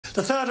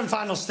The third and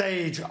final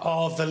stage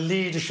of the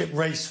leadership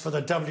race for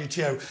the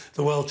WTO,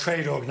 the World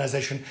Trade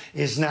Organization,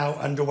 is now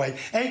underway.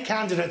 8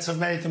 candidates have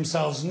made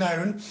themselves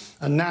known,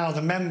 and now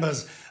the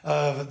members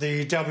of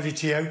the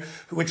WTO,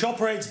 which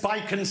operates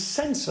by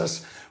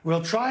consensus,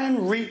 will try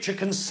and reach a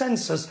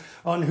consensus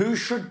on who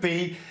should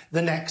be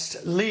the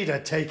next leader,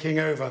 taking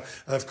over,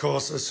 of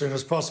course, as soon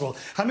as possible.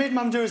 Hamid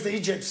Mamdouh is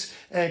Egypt's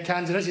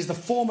candidate. He's the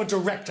former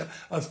director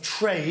of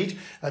trade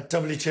at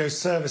WTO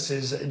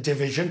Services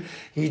Division.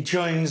 He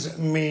joins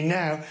me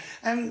now.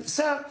 And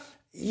sir,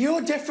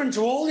 you're different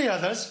to all the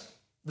others.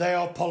 They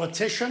are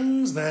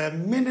politicians, they're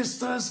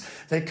ministers,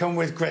 they come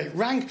with great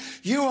rank.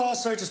 You are,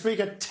 so to speak,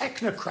 a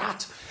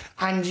technocrat,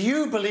 and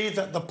you believe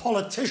that the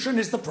politician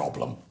is the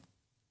problem.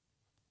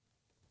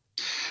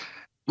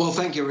 Well,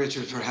 thank you,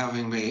 Richard, for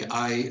having me.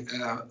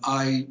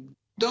 I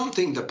don't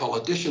think the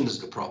politician is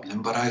the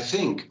problem, but I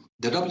think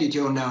the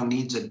WTO now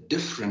needs a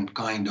different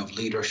kind of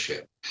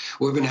leadership.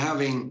 We've been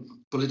having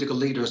political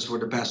leaders for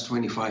the past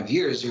 25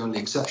 years. The only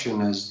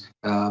exception is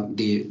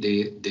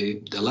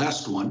the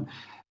last one.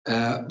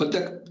 But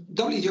the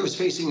WTO is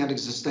facing an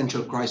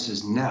existential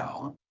crisis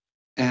now,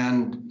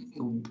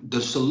 and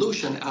the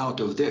solution out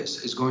of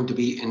this is going to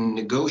be in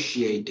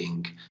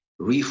negotiating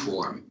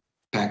reform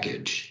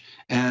package.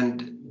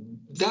 And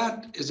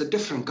that is a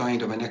different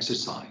kind of an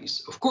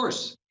exercise. Of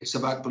course, it's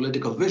about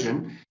political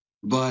vision,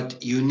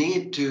 but you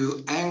need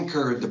to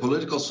anchor the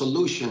political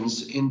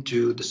solutions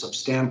into the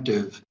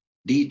substantive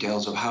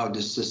details of how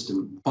this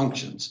system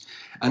functions.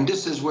 And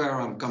this is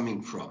where I'm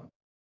coming from.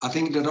 I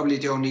think the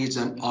WTO needs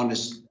an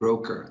honest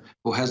broker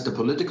who has the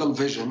political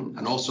vision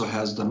and also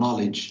has the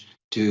knowledge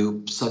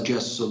to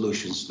suggest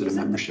solutions to the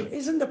membership.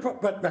 Isn't the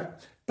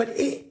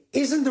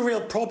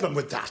real problem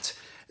with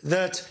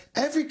that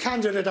every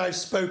candidate I've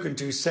spoken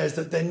to says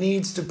that there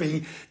needs to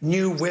be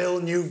new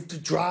will, new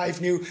drive,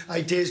 new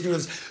ideas, new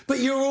others. But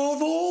you've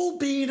all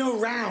been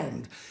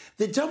around.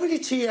 The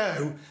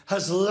WTO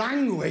has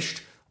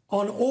languished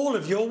on all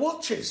of your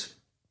watches.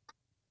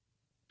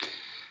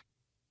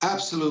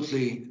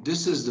 Absolutely.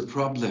 This is the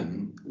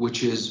problem,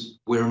 which is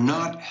we're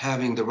not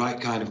having the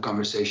right kind of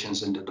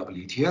conversations in the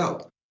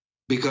WTO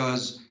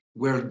because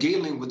we're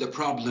dealing with the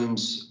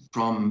problems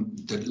from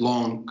the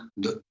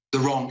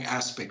wrong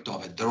aspect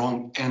of it, the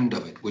wrong end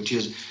of it, which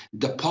is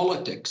the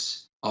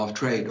politics of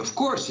trade. Of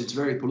course, it's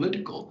very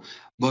political,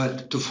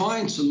 but to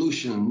find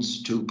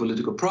solutions to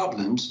political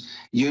problems,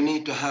 you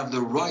need to have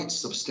the right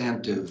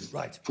substantive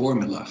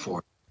formula for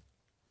it.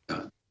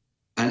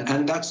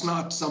 And that's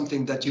not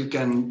something that you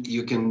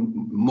can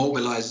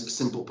mobilize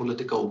simple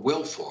political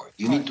will for.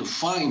 You need to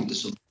find the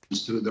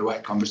solutions through the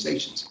right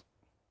conversations.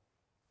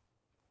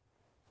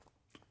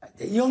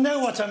 You'll know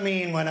what I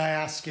mean when I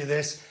ask you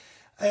this.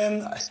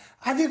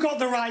 Have you got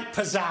the right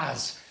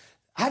pizzazz?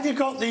 Have you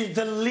got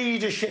the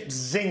leadership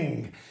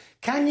zing?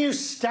 Can you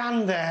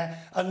stand there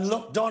and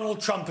look Donald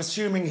Trump,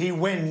 assuming he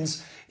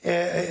wins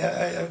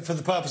for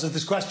the purpose of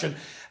this question,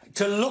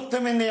 to look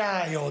them in the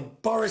eye, or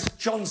Boris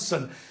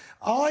Johnson?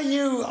 Are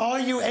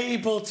you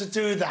able to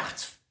do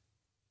that?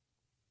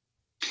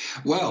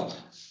 Well,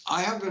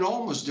 I have been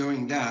almost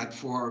doing that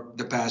for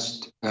the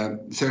past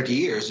 30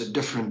 years at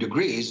different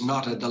degrees,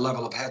 not at the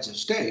level of heads of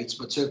states,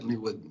 but certainly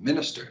with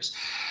ministers.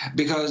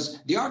 Because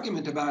the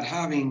argument about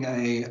having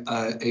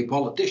a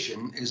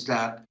politician is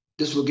that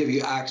this will give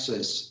you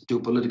access to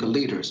political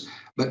leaders.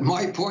 But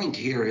my point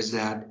here is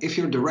that if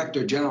you're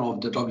Director General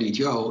of the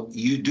WTO,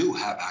 you do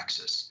have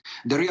access.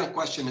 The real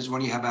question is,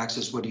 when you have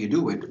access, what do you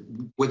do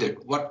with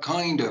it? What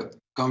kind of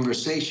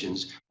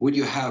conversations would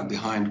you have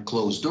behind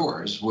closed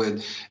doors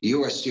with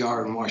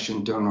USTR in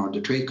Washington, or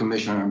the Trade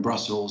Commissioner in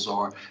Brussels,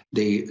 or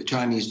the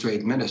Chinese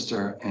Trade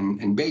Minister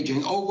in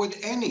Beijing, or with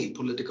any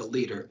political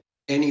leader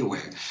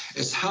anywhere?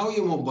 It's how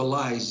you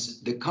mobilize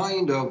the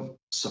kind of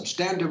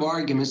substantive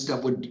arguments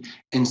that would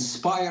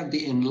inspire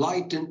the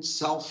enlightened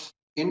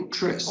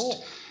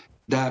self-interest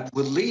that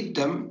would lead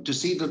them to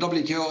see the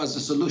WTO as the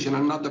solution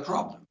and not the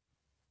problem.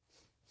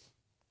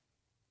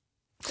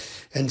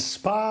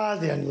 Inspire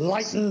the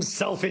enlightened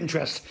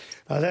self-interest.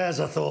 Now, there's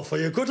a thought for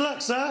you. Good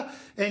luck, sir,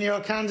 in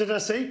your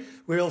candidacy.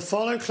 We'll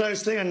follow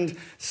closely and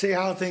see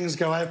how things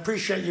go. I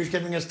appreciate you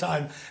giving us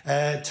time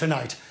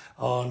tonight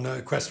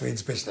on Quest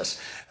Means Business.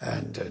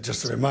 And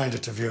just a reminder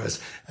to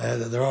viewers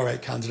that there are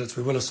 8 candidates.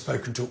 We will have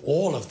spoken to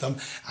all of them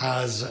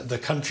as the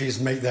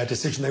countries make their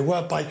decision. They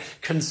work by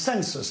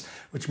consensus,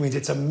 which means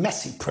it's a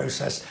messy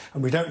process,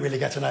 and we don't really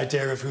get an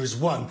idea of who's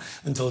won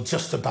until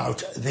just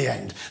about the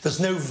end. There's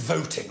no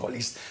voting, or at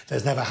least there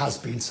never has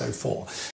been so far.